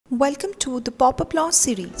Welcome to the Popup Law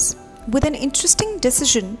series. With an interesting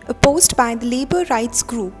decision opposed by the labour rights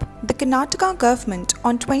group, the Karnataka government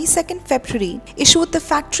on 22nd February issued the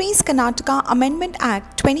Factories Karnataka Amendment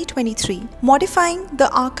Act 2023, modifying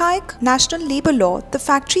the archaic National Labour Law, the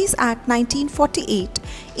Factories Act 1948,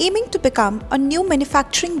 aiming to become a new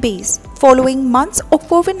manufacturing base following months of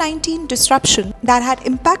COVID-19 disruption that had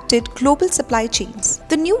impacted global supply chains.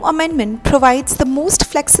 The new amendment provides the most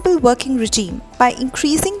flexible working regime by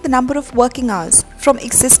increasing the number of working hours from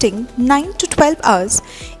existing 9 to 12 hours,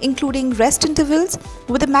 including rest intervals,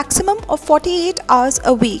 with a maximum of 48 hours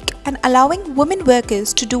a week and allowing women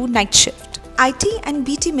workers to do night shift. IT and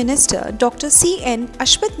BT Minister Dr. C.N.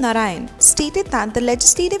 Ashwath Narayan stated that the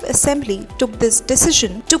Legislative Assembly took this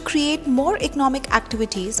decision to create more economic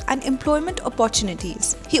activities and employment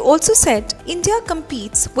opportunities. He also said India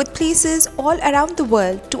competes with places all around the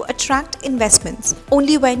world to attract investments.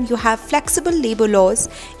 Only when you have flexible labour laws,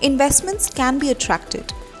 investments can be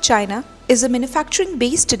attracted. China is a manufacturing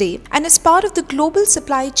base today and is part of the global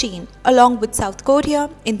supply chain along with South Korea,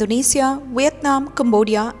 Indonesia, Vietnam,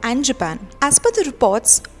 Cambodia and Japan. As per the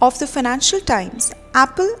reports of the Financial Times,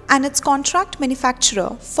 Apple and its contract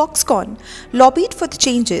manufacturer Foxconn lobbied for the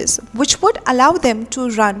changes which would allow them to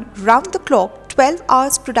run round-the-clock 12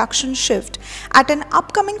 hours production shift at an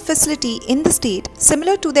upcoming facility in the state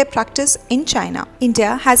similar to their practice in China.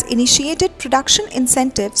 India has initiated production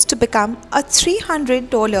incentives to become a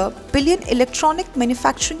 $300 billion electronic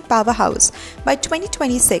manufacturing powerhouse by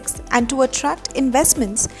 2026 and to attract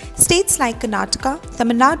investments. States like Karnataka,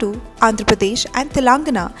 Tamil Nadu, Andhra Pradesh and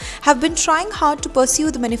Telangana have been trying hard to pursue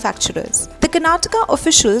the manufacturers. The Karnataka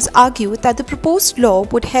officials argue that the proposed law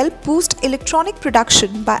would help boost electronic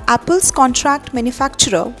production by Apple's contract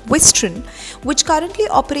manufacturer Wistron, which currently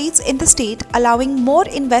operates in the state, allowing more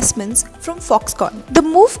investments from Foxconn. The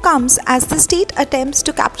move comes as the state attempts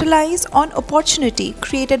to capitalize on opportunity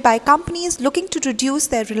created by companies looking to reduce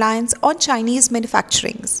their reliance on Chinese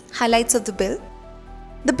manufacturing. Highlights of the bill.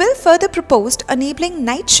 The bill further proposed enabling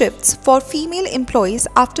night shifts for female employees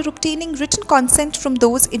after obtaining written consent from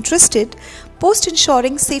those interested, post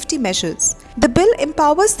ensuring safety measures. The bill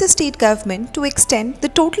empowers the state government to extend the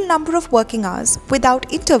total number of working hours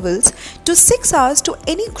without intervals to 6 hours to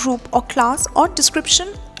any group or class or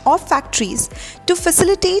description of factories to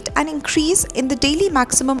facilitate an increase in the daily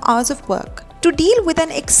maximum hours of work. To deal with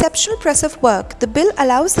an exceptional press of work, the bill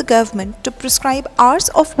allows the government to prescribe hours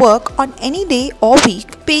of work on any day or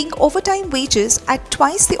week, paying overtime wages at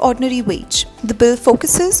twice the ordinary wage. The bill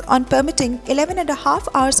focuses on permitting 11.5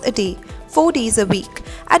 hours a day, 4 days a week,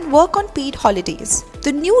 and work on paid holidays.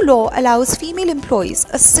 The new law allows female employees,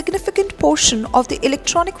 a significant portion of the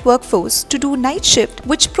electronic workforce, to do night shift,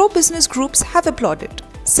 which pro-business groups have applauded.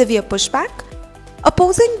 Severe pushback.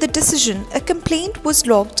 Opposing the decision, a complaint was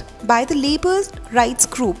logged by the labour rights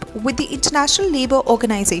group with the International Labour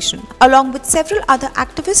Organization. Along with several other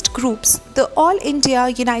activist groups, the All India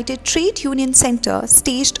United Trade Union Centre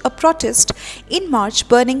staged a protest in March,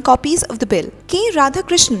 burning copies of the bill. K.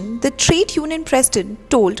 Radhakrishnan, the trade union president,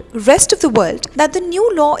 told rest of the world that the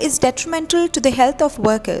new law is detrimental to the health of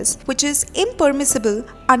workers, which is impermissible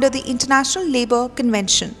under the International Labour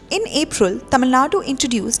Convention. In April, Tamil Nadu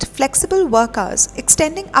introduced flexible work hours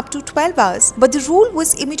extending up to 12 hours, but the rule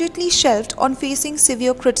was immediately shelved on facing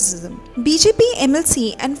severe criticism. BJP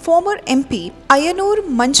MLC and former MP Ayanur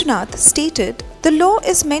Manjunath stated, "The law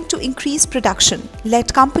is meant to increase production.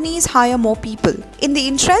 Let companies hire more people. In the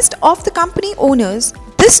interest of the company owners,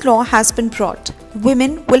 this law has been brought.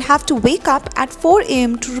 Women will have to wake up at 4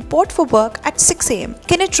 a.m. to report for work at 6 a.m.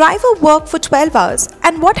 Can a driver work for 12 hours?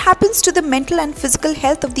 And what happens to the mental and physical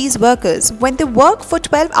health of these workers when they work for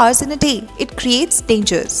 12 hours in a day? It creates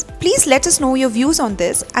dangers." Please let us know your views on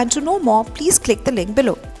this, and to know more, please click the link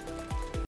below.